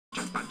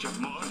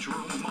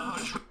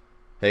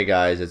Hey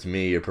guys, it's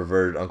me, your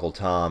perverted Uncle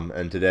Tom,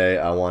 and today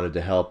I wanted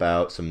to help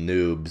out some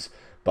noobs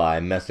by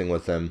messing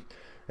with them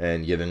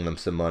and giving them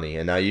some money.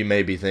 And now you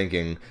may be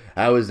thinking,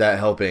 how is that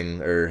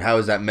helping, or how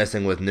is that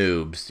messing with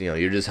noobs? You know,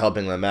 you're just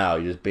helping them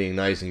out, you're just being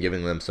nice and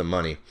giving them some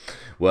money.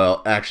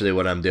 Well, actually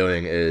what I'm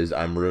doing is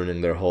I'm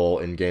ruining their whole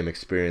in-game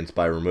experience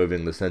by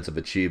removing the sense of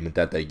achievement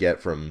that they get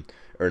from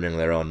earning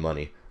their own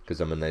money, because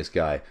I'm a nice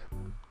guy.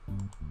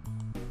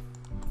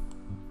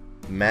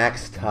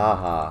 Max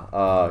Taha.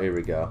 Oh, here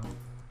we go.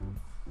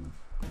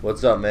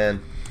 What's up,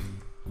 man?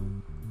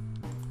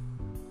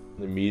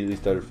 They immediately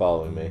started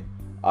following me.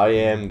 I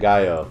am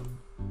Gaio.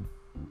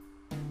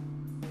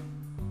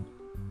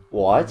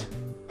 What?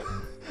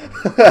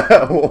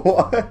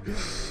 What?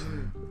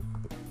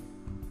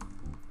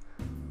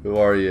 Who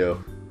are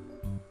you?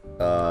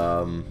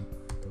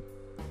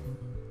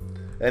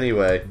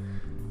 Anyway,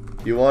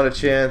 you want a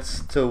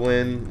chance to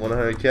win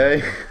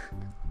 100K?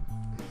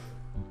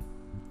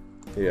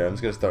 Here, I'm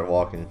just gonna start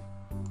walking.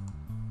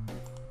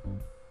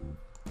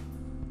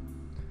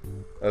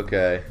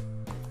 Okay,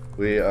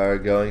 we are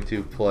going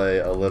to play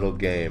a little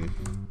game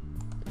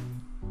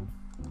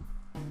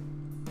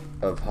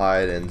of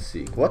hide and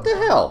seek. What the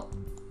hell?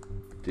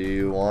 Do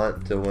you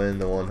want to win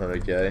the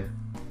 100K?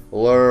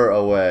 Lure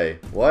away.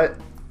 What?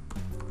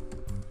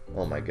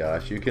 Oh my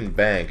gosh, you can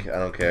bank. I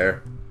don't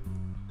care.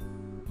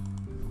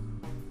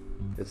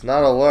 It's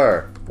not a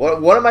lure.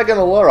 What am I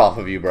gonna lure off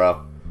of you,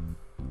 bro?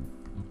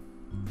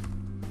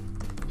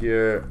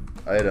 Your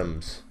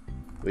items.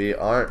 We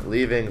aren't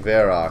leaving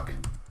Varrock.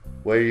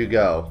 Where you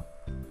go?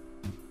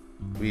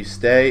 We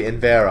stay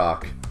in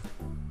Varrock.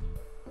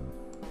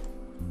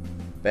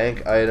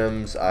 Bank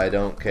items, I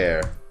don't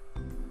care.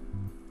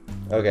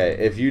 Okay,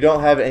 if you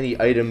don't have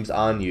any items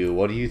on you,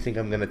 what do you think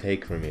I'm gonna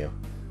take from you?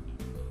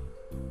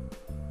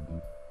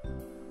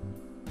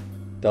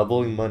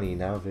 Doubling money,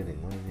 now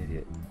winning. What an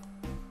idiot.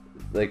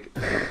 Like,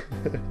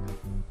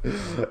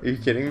 are you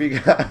kidding me,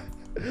 guy?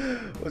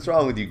 What's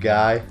wrong with you,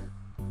 guy?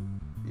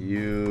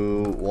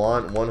 You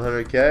want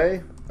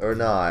 100K or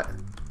not?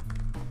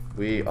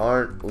 We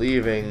aren't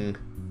leaving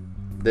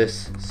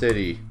this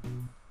city.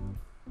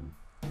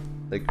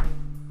 Like,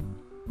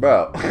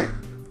 bro.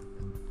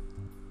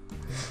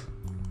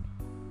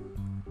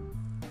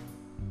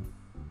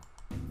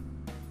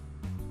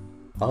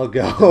 I'll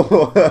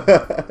go.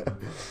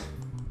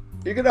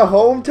 You're gonna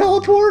home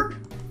teleport?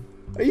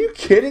 Are you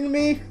kidding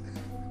me?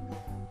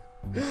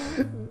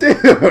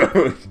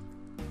 Dude.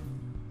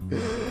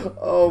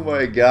 Oh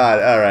my god,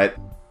 alright.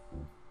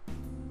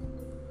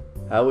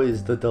 How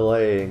is the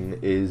delaying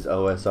is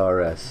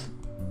OSRS?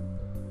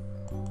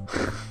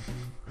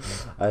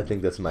 I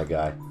think that's my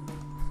guy.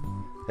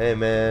 Hey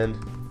man,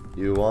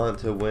 you want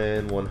to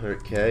win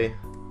 100K?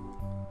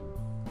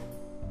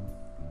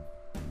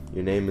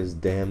 Your name is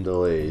Damn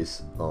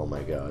Delays. Oh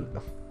my god.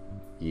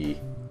 Yee.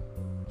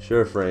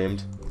 Sure,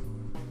 framed.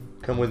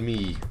 Come with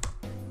me.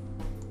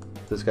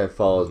 If this guy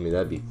follows me,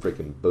 that'd be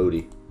freaking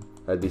booty.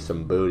 That'd be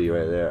some booty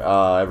right there.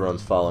 Oh,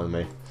 everyone's following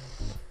me.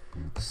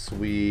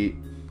 Sweet.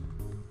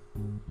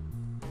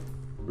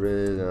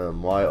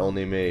 Rhythm. Why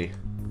only me?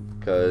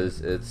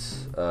 Because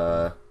it's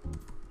for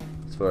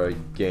a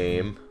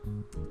game.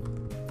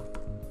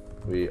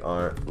 We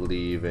aren't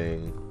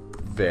leaving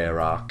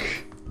Varrock.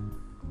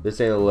 This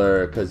ain't a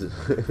lure because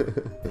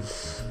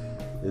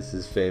this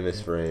is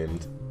famous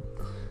framed.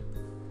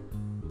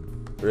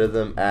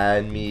 Rhythm,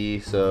 add me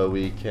so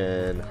we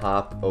can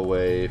hop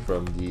away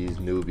from these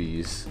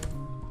newbies.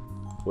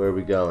 Where are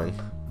we going?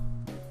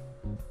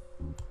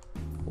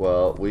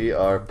 Well, we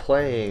are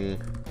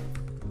playing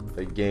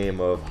a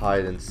game of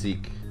hide and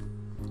seek.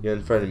 You're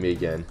in front of me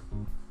again.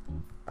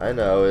 I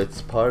know,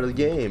 it's part of the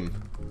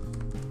game.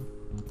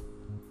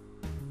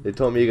 They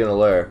told me you're gonna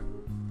lure.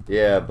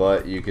 Yeah,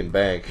 but you can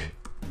bank.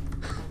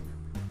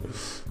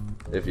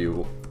 If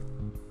you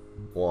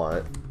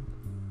want.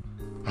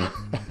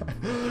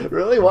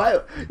 Really?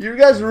 Why? You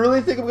guys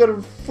really think I'm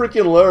gonna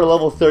freaking lure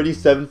level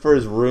 37 for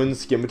his rune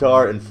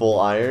scimitar in full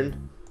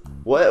iron?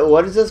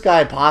 What does this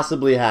guy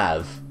possibly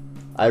have?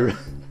 I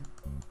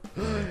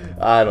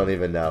don't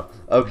even know.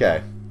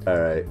 Okay.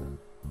 Alright.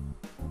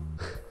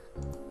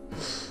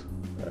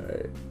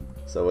 Alright.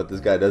 So what this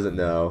guy doesn't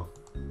know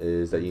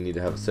is that you need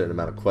to have a certain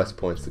amount of quest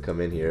points to come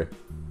in here.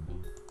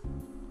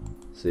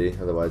 See?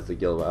 Otherwise the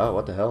guild... Oh,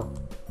 what the hell?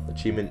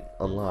 Achievement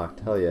unlocked.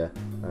 Hell yeah.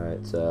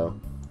 Alright, so...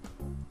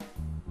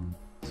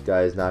 This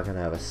guy is not going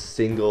to have a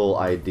single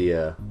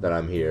idea that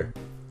I'm here.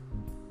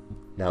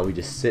 Now we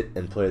just sit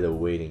and play the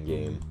waiting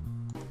game.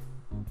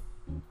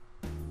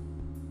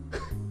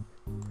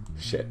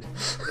 Shit.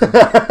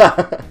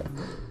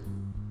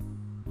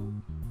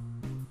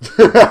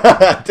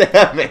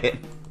 Damn it.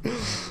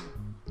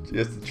 She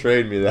has to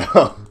trade me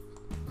though.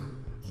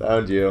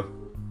 Found you.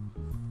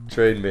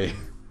 Trade me.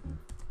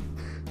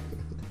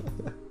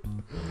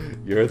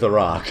 You're the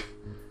rock.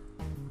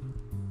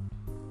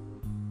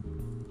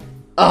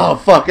 Oh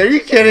fuck, are you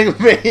kidding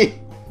me?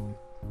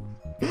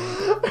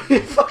 Are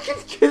you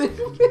fucking kidding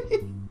me?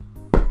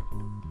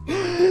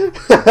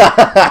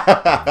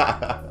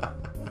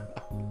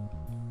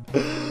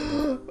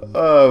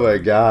 Oh my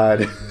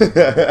god.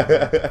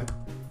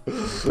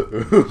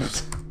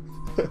 Oops.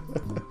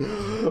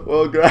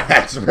 Well,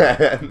 congrats,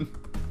 man.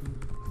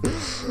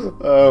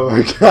 Oh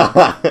my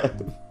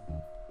god.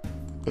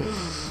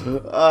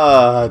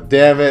 Ah,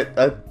 damn it.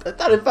 I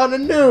thought I found a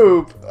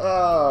noob.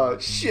 Oh,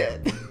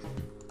 shit.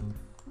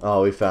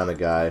 Oh, we found a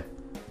guy.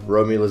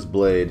 Romulus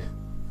Blade.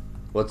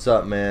 What's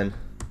up, man?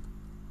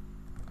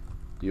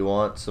 You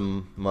want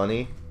some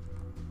money?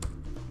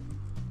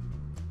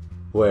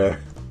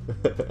 Where?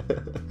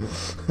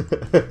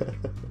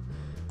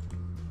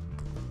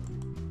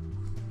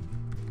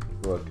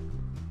 Look.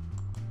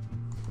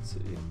 Let's see.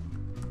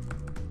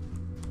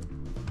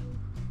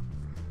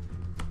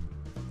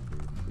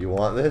 You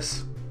want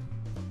this?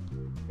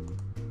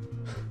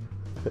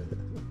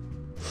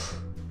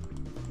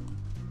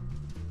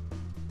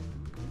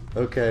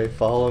 Okay,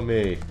 follow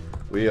me.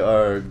 We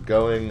are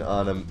going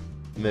on a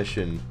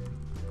mission.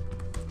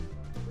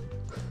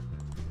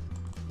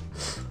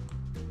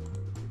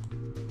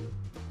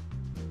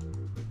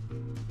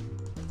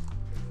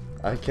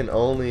 I can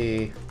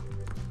only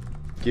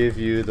give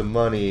you the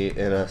money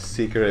in a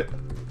secret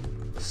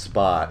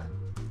spot.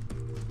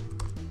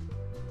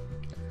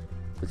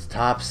 It's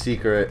top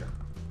secret.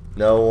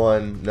 No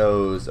one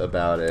knows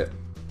about it.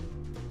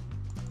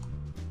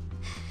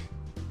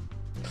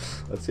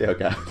 Let's see how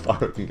far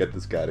we can get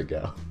this guy to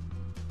go.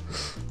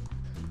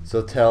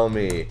 So tell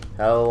me,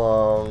 how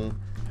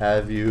long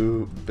have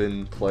you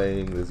been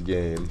playing this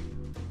game?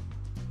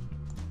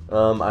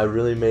 I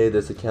really made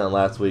this account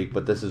last week,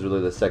 but this is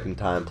really the second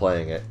time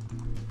playing it.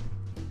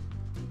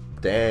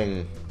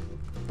 Dang,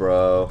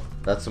 bro.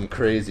 That's some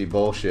crazy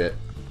bullshit.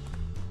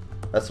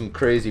 That's some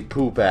crazy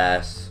poop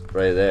ass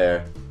right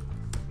there.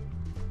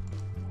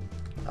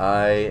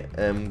 I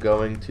am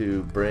going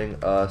to bring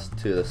us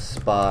to the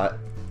spot.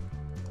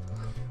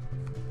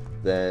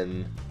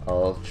 Then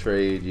I'll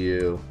trade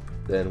you.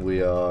 Then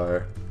we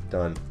are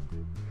done.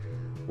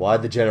 Why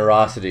the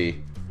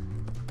generosity?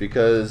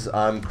 Because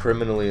I'm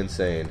criminally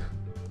insane.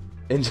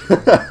 Interesting.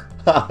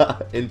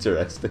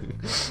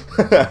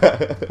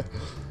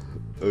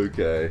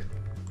 Okay.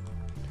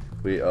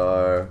 We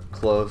are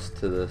close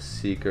to the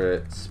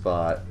secret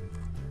spot.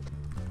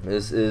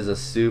 This is a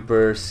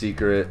super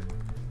secret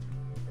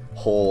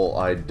hole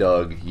I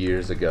dug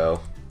years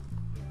ago.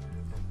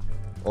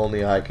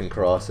 Only I can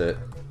cross it.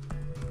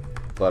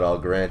 But I'll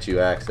grant you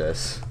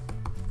access.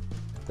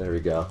 There we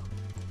go.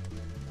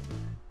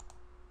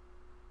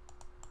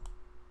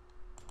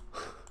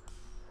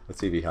 Let's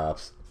see if he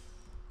hops.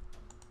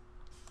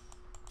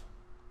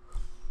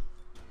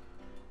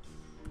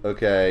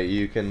 Okay,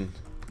 you can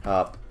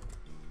hop.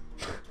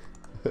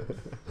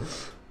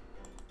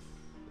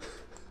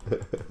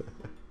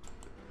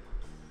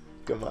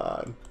 Come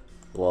on.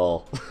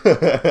 Lol.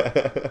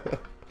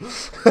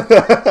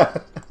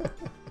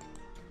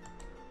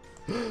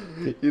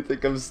 You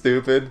think I'm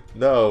stupid?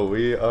 No,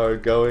 we are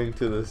going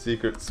to the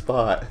secret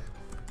spot.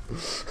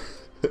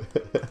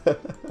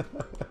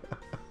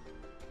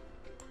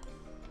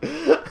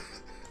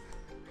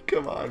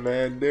 Come on,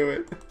 man, do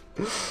it.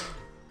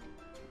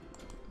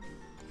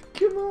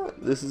 Come on.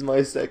 This is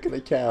my second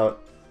account.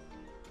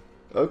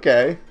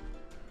 Okay.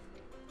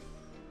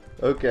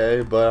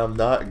 Okay, but I'm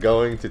not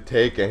going to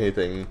take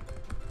anything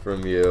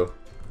from you.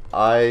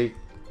 I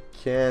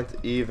can't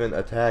even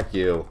attack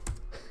you.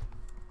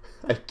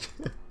 I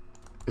can't.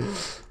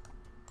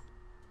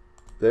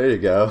 There you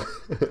go.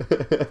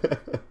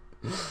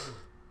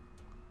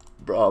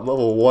 Bro, I'm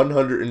level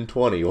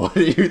 120. What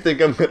do you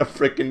think I'm gonna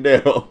frickin'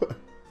 do?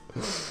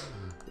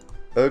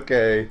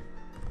 Okay.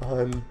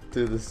 On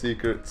to the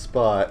secret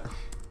spot.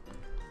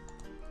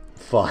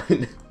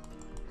 Fine.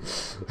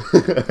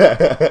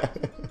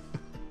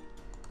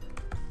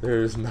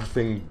 There's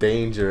nothing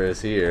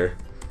dangerous here.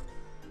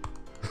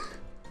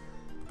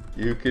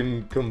 You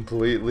can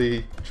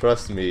completely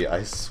trust me,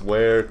 I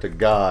swear to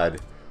God.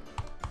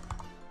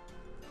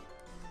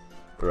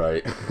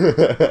 Right.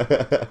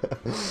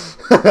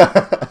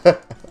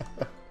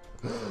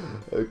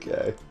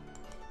 Okay.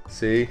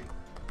 See?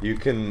 You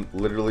can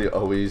literally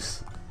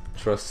always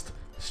trust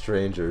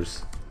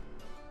strangers.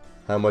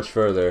 How much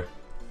further?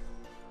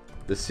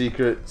 The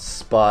secret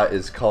spot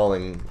is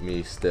calling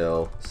me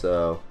still,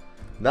 so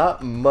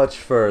not much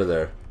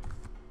further.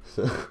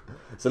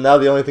 So now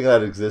the only thing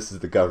that exists is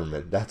the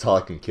government. That's all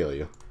I can kill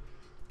you.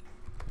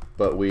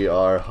 But we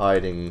are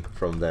hiding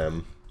from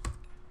them.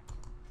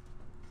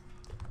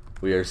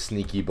 We are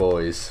sneaky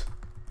boys.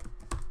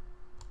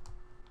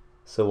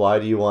 So why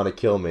do you want to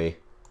kill me?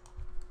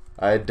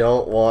 I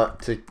don't want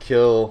to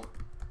kill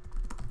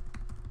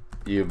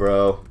you,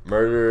 bro.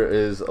 Murder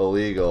is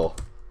illegal.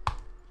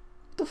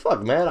 What the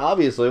fuck, man?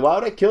 Obviously, why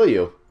would I kill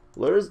you?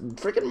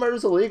 Freaking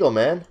murder's illegal,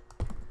 man.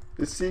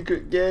 The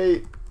secret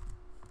gate.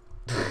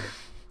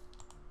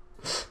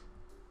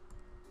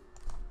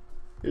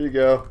 Here you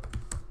go.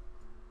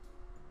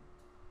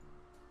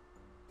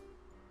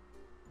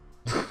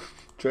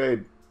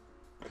 Trade.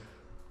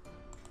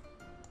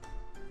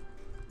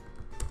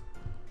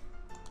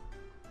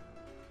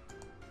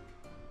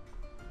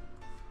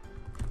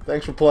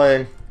 Thanks for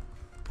playing.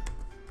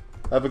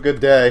 Have a good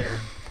day.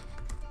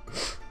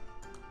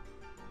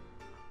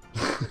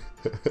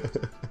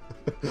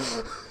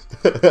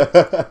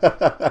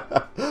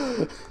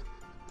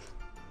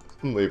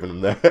 I'm leaving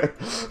him there.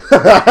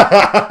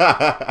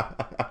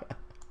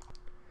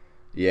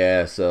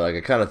 Yeah, so like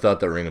I kind of thought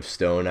the Ring of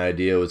Stone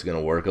idea was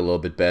gonna work a little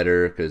bit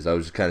better because I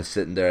was just kind of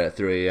sitting there at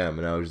 3 a.m.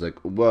 and I was like,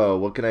 whoa,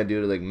 what can I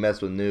do to like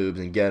mess with noobs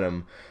and get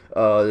them?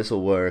 Oh, this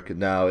will work.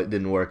 No, it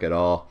didn't work at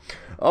all.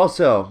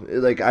 Also,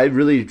 like I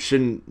really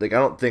shouldn't. Like I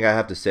don't think I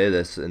have to say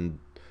this, and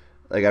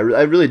like I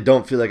really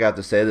don't feel like I have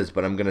to say this,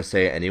 but I'm gonna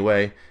say it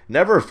anyway.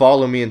 Never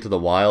follow me into the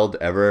wild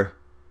ever,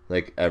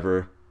 like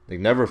ever. Like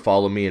never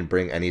follow me and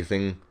bring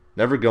anything.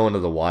 Never go into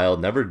the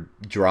wild. Never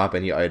drop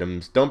any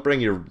items. Don't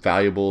bring your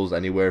valuables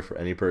anywhere for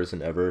any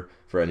person ever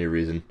for any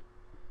reason.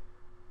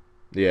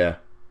 Yeah.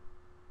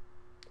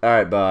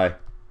 Alright, bye.